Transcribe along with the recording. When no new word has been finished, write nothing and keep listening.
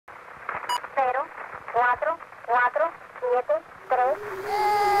0, 4, 4, 7, 3.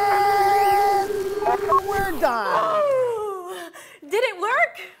 We're done. Oh, did it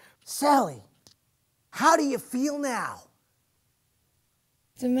work? Sally, how do you feel now?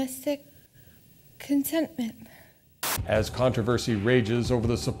 Domestic contentment. As controversy rages over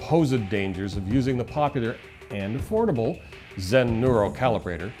the supposed dangers of using the popular and affordable Zen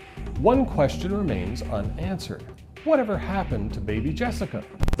neurocalibrator, one question remains unanswered. Whatever happened to baby Jessica?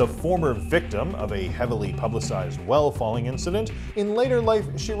 The former victim of a heavily publicized well falling incident, in later life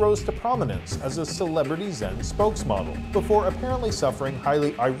she rose to prominence as a celebrity Zen spokesmodel, before apparently suffering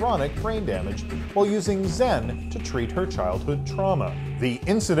highly ironic brain damage while using Zen to treat her childhood trauma. The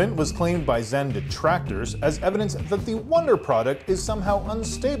incident was claimed by Zen detractors as evidence that the Wonder product is somehow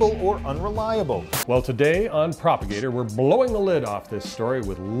unstable or unreliable. Well, today on Propagator, we're blowing the lid off this story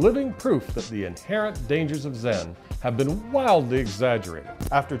with living proof that the inherent dangers of Zen have been wildly exaggerated.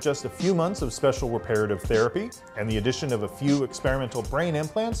 After just a few months of special reparative therapy and the addition of a few experimental brain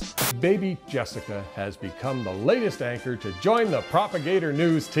implants, baby Jessica has become the latest anchor to join the Propagator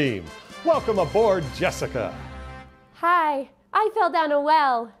News team. Welcome aboard, Jessica. Hi, I fell down a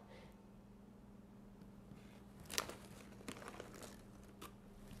well.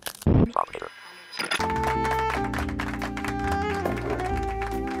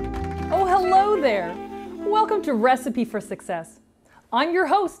 Oh, hello there. Welcome to Recipe for Success. I'm your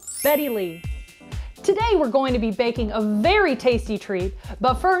host, Betty Lee. Today we're going to be baking a very tasty treat,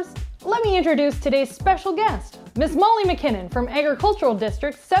 but first, let me introduce today's special guest, Miss Molly McKinnon from Agricultural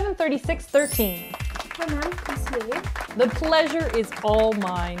District 73613. Hi, ma'am. Nice to meet you. The pleasure is all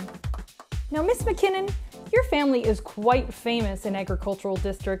mine. Now, Miss McKinnon, your family is quite famous in Agricultural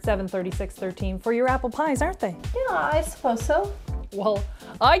District 73613 for your apple pies, aren't they? Yeah, I suppose so. Well,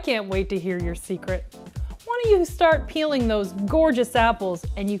 I can't wait to hear your secret. Why don't you start peeling those gorgeous apples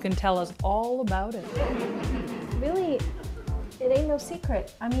and you can tell us all about it. Really, it ain't no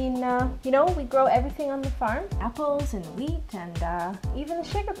secret. I mean, you know, we grow everything on the farm. Apples and wheat and even the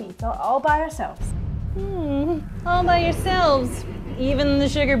sugar beets, all by ourselves. All by yourselves, even the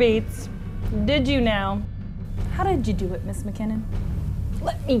sugar beets. Did you now? How did you do it, Miss McKinnon?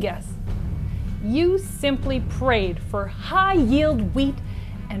 Let me guess. You simply prayed for high-yield wheat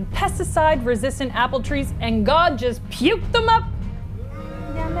and pesticide-resistant apple trees, and God just puked them up?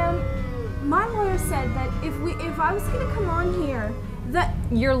 Yeah, ma'am. My lawyer said that if I was gonna come on here, that...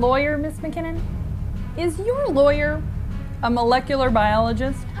 Your lawyer, Miss McKinnon? Is your lawyer a molecular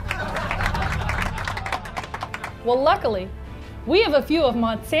biologist? Well, luckily, we have a few of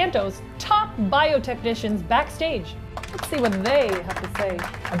Monsanto's top biotechnicians backstage. Let's see what they have to say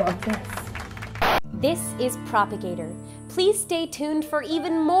about this. This is Propagator. Please stay tuned for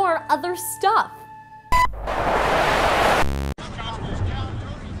even more other stuff.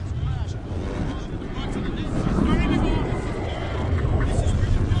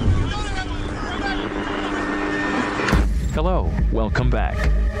 Hello, welcome back.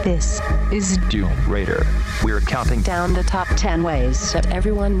 This is Doom Raider. We're counting down the top 10 ways that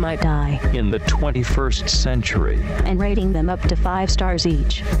everyone might die in the 21st century and rating them up to 5 stars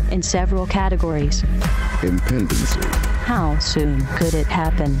each in several categories. Impendency. How soon could it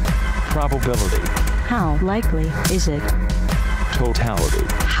happen? Probability. How likely is it? Totality.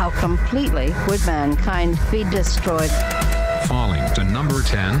 How completely would mankind be destroyed? Falling to number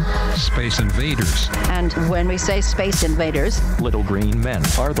 10, Space Invaders. And when we say Space Invaders, little green men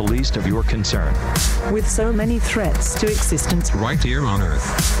are the least of your concern. With so many threats to existence right here on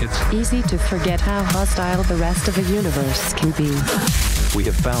Earth, it's easy to forget how hostile the rest of the universe can be. We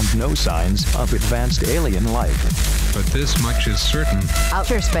have found no signs of advanced alien life. But this much is certain.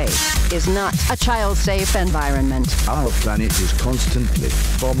 Outer space is not a child-safe environment. Our planet is constantly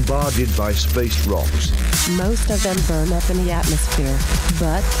bombarded by space rocks. Most of them burn up in the atmosphere,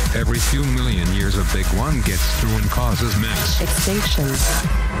 but every few million years a big one gets through and causes mess.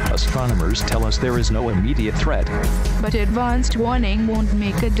 Extinctions. Astronomers tell us there is no immediate threat. But advanced warning won't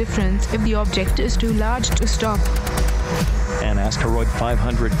make a difference if the object is too large to stop. An asteroid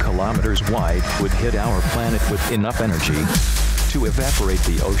 500 kilometers wide would hit our planet with enough energy to evaporate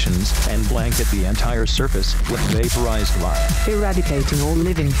the oceans and blanket the entire surface with vaporized life, eradicating all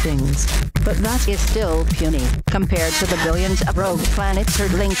living things. But that is still puny compared to the billions of rogue planets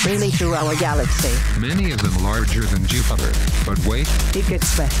hurtling freely through our galaxy. Many of them larger than Jupiter. But wait, it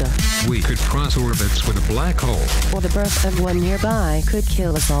gets better. We could cross orbits with a black hole. Or the birth of one nearby could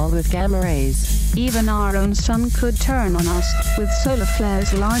kill us all with gamma rays. Even our own sun could turn on us with solar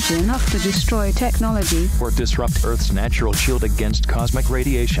flares large enough to destroy technology or disrupt Earth's natural shield against cosmic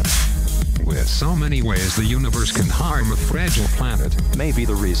radiation. With so many ways the universe can harm a fragile planet. Maybe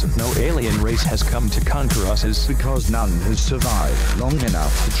the reason no alien race has come to conquer us is because none has survived long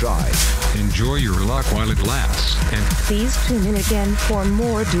enough to try. Enjoy your luck while it lasts, and please tune in again for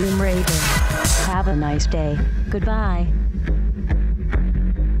more Doom Raven. Have a nice day. Goodbye.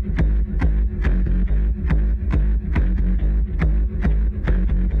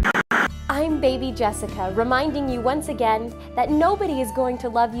 I'm Baby Jessica, reminding you once again that nobody is going to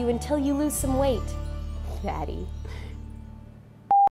love you until you lose some weight. Fatty.